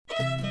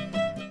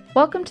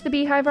Welcome to the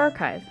Beehive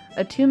Archive,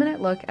 a 2-minute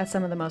look at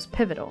some of the most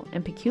pivotal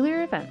and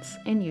peculiar events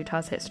in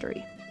Utah's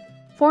history.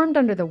 Formed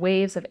under the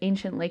waves of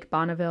ancient Lake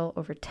Bonneville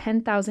over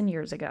 10,000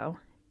 years ago,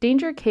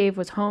 Danger Cave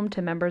was home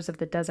to members of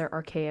the desert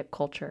archaic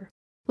culture.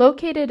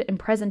 Located in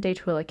present-day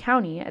Tooele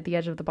County at the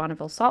edge of the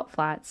Bonneville Salt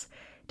Flats,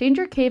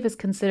 Danger Cave is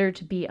considered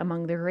to be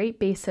among the Great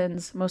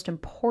Basin's most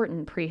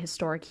important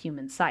prehistoric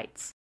human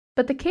sites.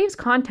 But the cave's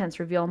contents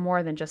reveal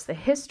more than just the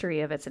history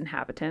of its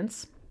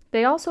inhabitants.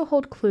 They also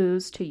hold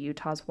clues to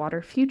Utah's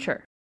water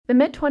future. The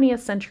mid-20th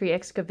century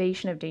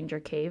excavation of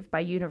Danger Cave by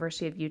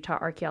University of Utah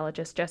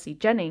archaeologist Jesse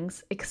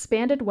Jennings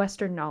expanded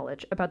Western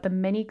knowledge about the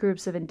many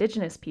groups of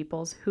indigenous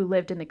peoples who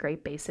lived in the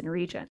Great Basin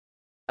region.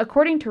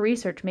 According to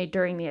research made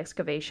during the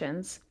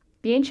excavations,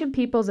 the ancient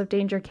peoples of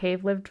Danger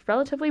Cave lived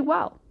relatively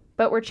well,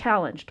 but were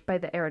challenged by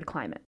the arid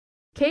climate.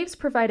 Caves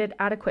provided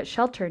adequate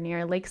shelter near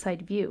a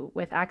lakeside view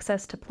with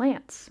access to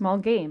plants, small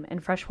game,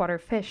 and freshwater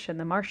fish in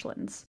the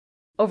marshlands.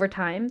 Over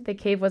time, the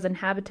cave was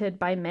inhabited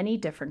by many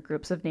different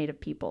groups of native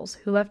peoples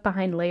who left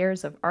behind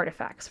layers of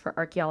artifacts for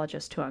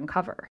archaeologists to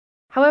uncover.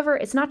 However,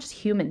 it's not just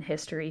human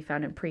history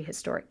found in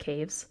prehistoric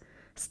caves.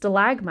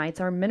 Stalagmites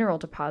are mineral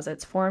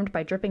deposits formed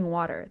by dripping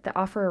water that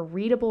offer a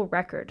readable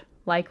record,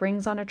 like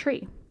rings on a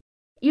tree.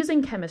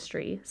 Using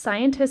chemistry,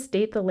 scientists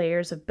date the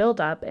layers of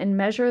buildup and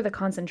measure the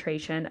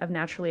concentration of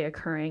naturally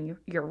occurring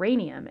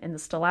uranium in the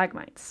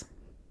stalagmites.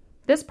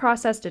 This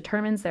process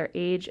determines their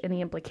age and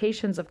the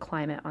implications of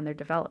climate on their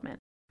development.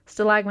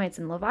 Stalagmites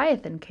in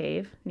Leviathan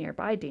Cave,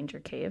 nearby Danger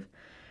Cave,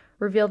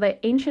 reveal that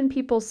ancient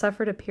peoples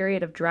suffered a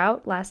period of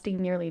drought lasting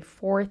nearly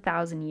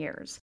 4,000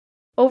 years.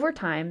 Over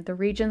time, the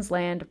region's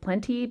land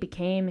plenty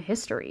became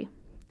history.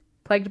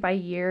 Plagued by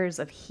years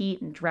of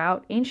heat and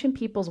drought, ancient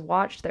peoples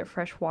watched their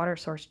fresh water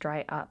source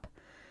dry up.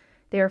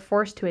 They are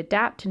forced to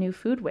adapt to new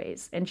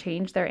foodways and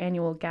change their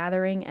annual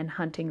gathering and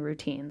hunting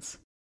routines.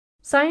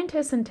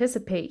 Scientists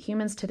anticipate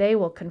humans today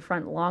will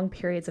confront long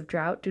periods of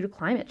drought due to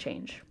climate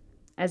change.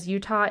 As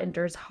Utah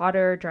endures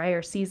hotter,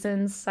 drier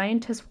seasons,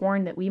 scientists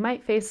warn that we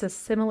might face a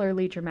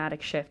similarly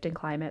dramatic shift in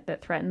climate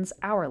that threatens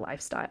our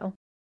lifestyle.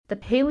 The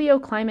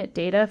paleoclimate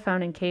data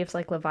found in caves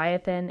like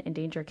Leviathan and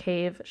Danger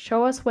Cave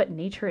show us what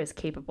nature is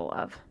capable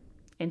of.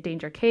 And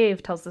Danger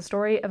Cave tells the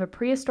story of a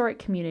prehistoric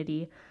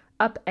community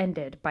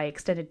upended by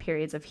extended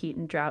periods of heat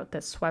and drought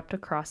that swept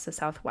across the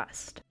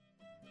Southwest.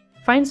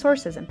 Find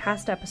sources and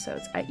past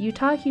episodes at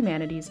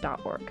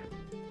utahhumanities.org.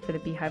 For the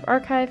Beehive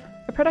Archive,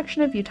 a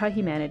production of Utah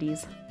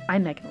Humanities,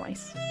 I'm Megan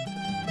Weiss.